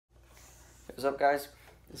What's up, guys?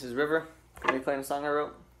 This is River. I'm gonna be playing a song I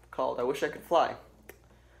wrote called "I Wish I Could Fly."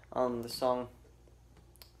 The song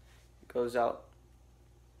goes out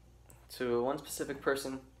to one specific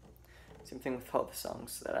person. Same thing with all the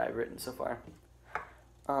songs that I've written so far.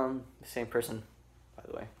 The same person, by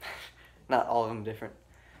the way. Not all of them different.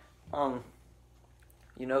 You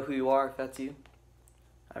know who you are if that's you.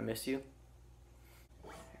 I miss you.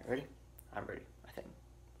 Ready? I'm ready, I think.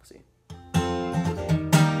 We'll see.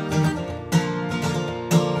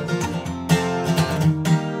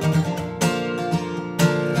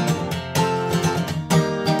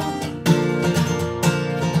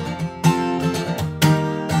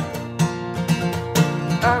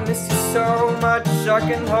 I miss you so much, I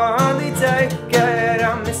can hardly take it.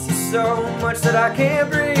 I miss you so much that I can't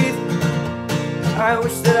breathe. I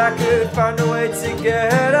wish that I could find a way to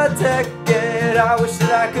get a ticket. I wish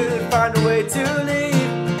that I could find a way to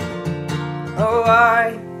leave. Oh,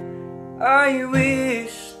 I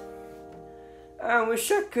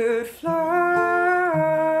wish I could fly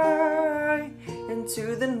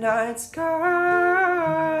into the night sky.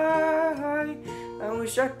 I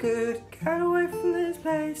wish I could get away from this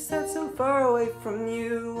place that's so far away from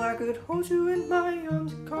you. I could hold you in my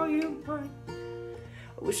arms and call you mine.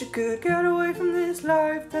 I wish I could get away from this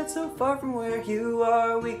life that's so far from where you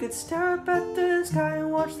are. We could stare up at the sky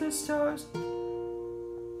and watch the stars.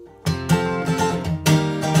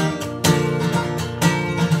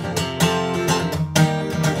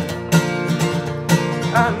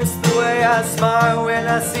 I miss the way I smile when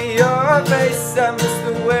I see your face. I miss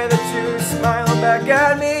the way that you smile back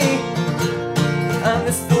at me. I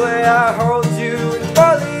miss the way I hold you and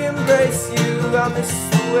fully embrace you. I miss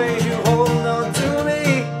the way you hold on to me.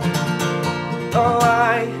 Oh,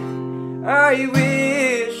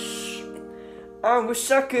 I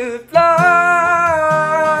wish I could fly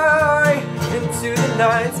into the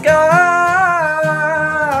night sky.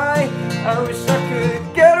 I wish I could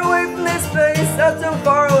get away from this place that's so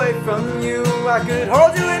far away from you. I could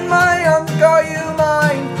hold you in my arms and call you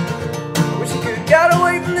mine. I wish I could get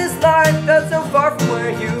away from this life that's so far from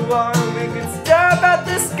where you are. We could stare up at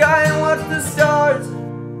the sky and watch the stars.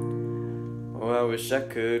 Oh, I wish I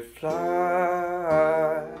could fly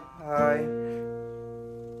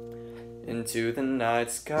into the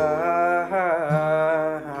night sky.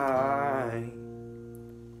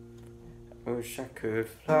 I wish I could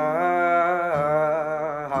fly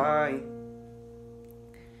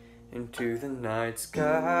into the night sky.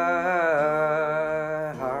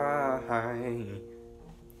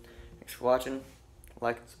 Thanks for watching.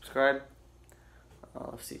 Like and subscribe.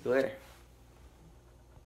 I'll see you later.